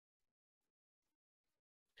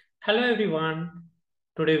Hello everyone.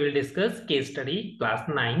 Today we'll discuss case study class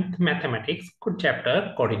 9th mathematics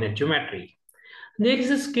chapter coordinate geometry. There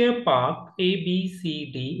is a square park A, B,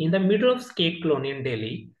 C, D in the middle of skate colony in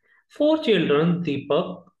Delhi. Four children,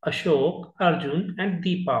 Deepak, Ashok, Arjun and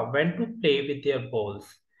Deepa went to play with their balls.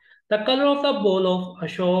 The color of the ball of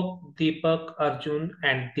Ashok, Deepak, Arjun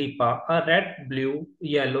and Deepa are red, blue,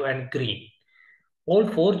 yellow and green. All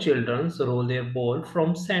four children roll their ball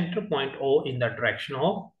from center point O in the direction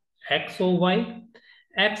of X O Y,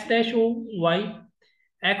 X dash O Y,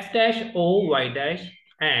 X dash O Y dash,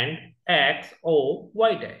 and X O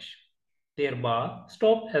Y dash. Their bar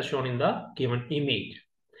stop as shown in the given image.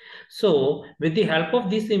 So, with the help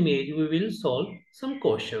of this image, we will solve some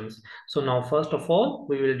questions. So, now first of all,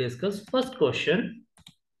 we will discuss first question.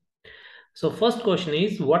 So, first question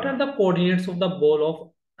is, what are the coordinates of the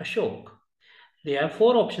ball of Ashok? There are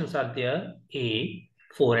four options are there. A,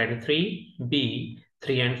 4 and 3. B,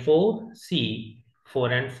 3 and 4. C,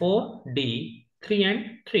 4 and 4. D, 3 and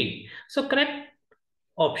 3. So correct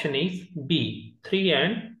option is B, 3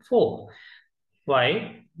 and 4.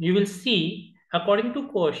 Why? You will see according to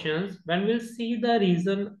questions, when we'll see the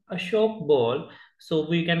reason Ashok ball, so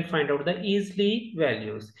we can find out the easily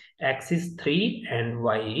values. X is 3 and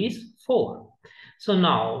Y is 4. So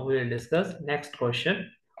now we will discuss next question.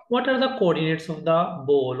 What are the coordinates of the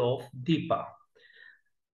ball of Deepa?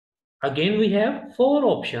 Again, we have four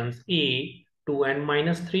options. A, 2 and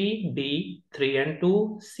minus 3. B, 3 and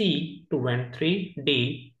 2. C, 2 and 3.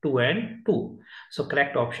 D, 2 and 2. So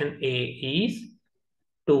correct option A is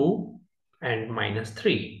 2 and minus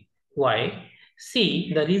 3. Why?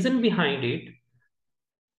 See, the reason behind it,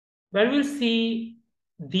 when we'll see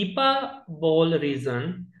Deepa ball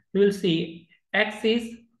reason, we will see X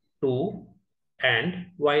is 2 and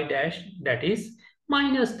Y dash, that is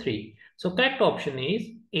minus 3. So correct option is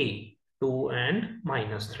A, 2 and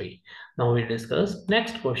minus 3. Now we'll discuss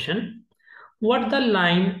next question. What the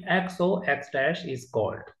line XOX dash is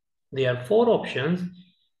called? There are four options.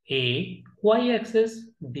 A, Y-axis.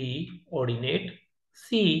 B, ordinate.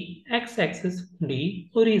 C, X-axis.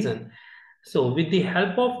 D, origin. So with the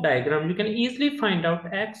help of diagram, you can easily find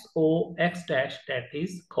out XOX dash, that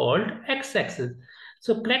is called X-axis.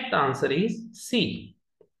 So correct answer is C.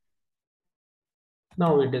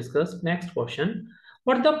 Now we discuss next question.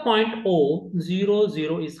 What the point O, 0,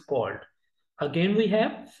 0 is called? Again, we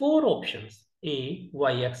have four options. A,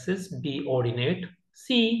 Y-axis. B, ordinate.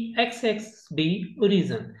 C, X-axis. D,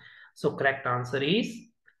 origin. So correct answer is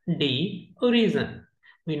D, origin.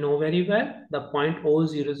 We know very well the point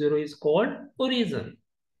O00 is called origin.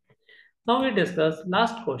 Now we discuss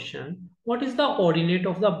last question. What is the ordinate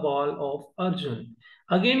of the ball of Arjun?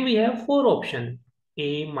 Again, we have four options.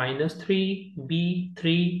 A, minus 3, B,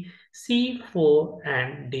 3, C, 4,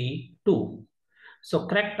 and D, 2. So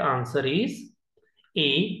correct answer is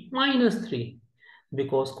A, minus 3.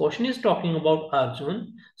 Because question is talking about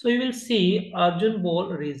Arjun. So you will see Arjun ball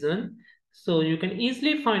region. So you can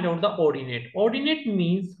easily find out the ordinate. Ordinate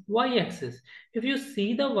means y-axis. If you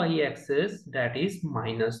see the y-axis, that is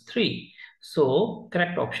minus 3. So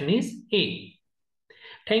correct option is A.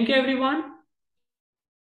 Thank you everyone.